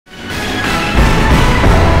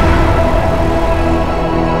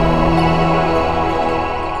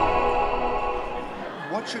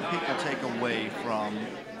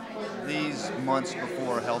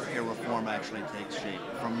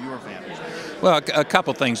Well, a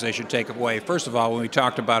couple things they should take away. First of all, when we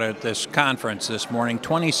talked about it at this conference this morning,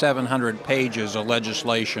 2,700 pages of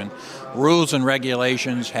legislation. Rules and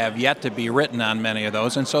regulations have yet to be written on many of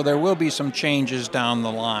those, and so there will be some changes down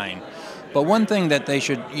the line. But one thing that they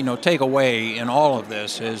should, take away in all of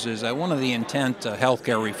this is that one of the intent of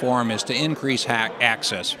healthcare reform is to increase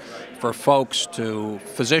access for folks to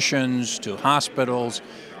physicians, to hospitals.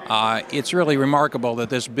 It's really remarkable that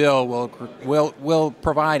this bill will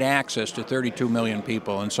provide access to 32 million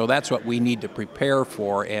people, and so that's what we need to prepare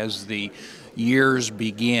for as the years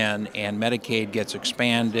begin and Medicaid gets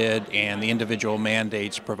expanded and the individual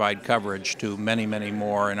mandates provide coverage to many, many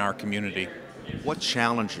more in our community. What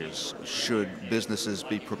challenges should businesses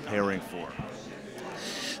be preparing for?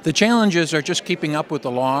 The challenges are just keeping up with the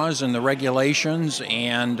laws and the regulations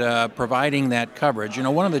and providing that coverage.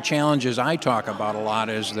 One of the challenges I talk about a lot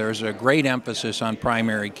is there's a great emphasis on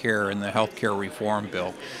primary care in the healthcare reform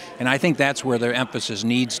bill. And I think that's where the emphasis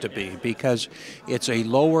needs to be, because it's a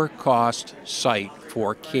lower cost site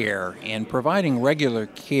for care, and providing regular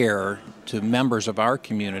care to members of our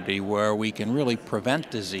community where we can really prevent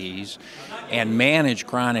disease and manage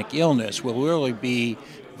chronic illness will really be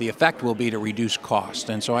the effect will be to reduce cost.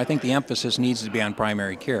 And so I think the emphasis needs to be on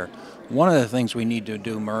primary care. One of the things we need to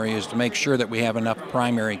do, Murray, is to make sure that we have enough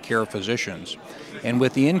primary care physicians. And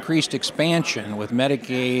with the increased expansion with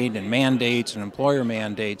Medicaid and mandates and employer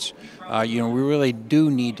mandates, we really do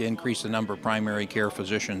need to increase the number of primary care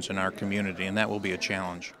physicians in our community, and that will be a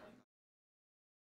challenge.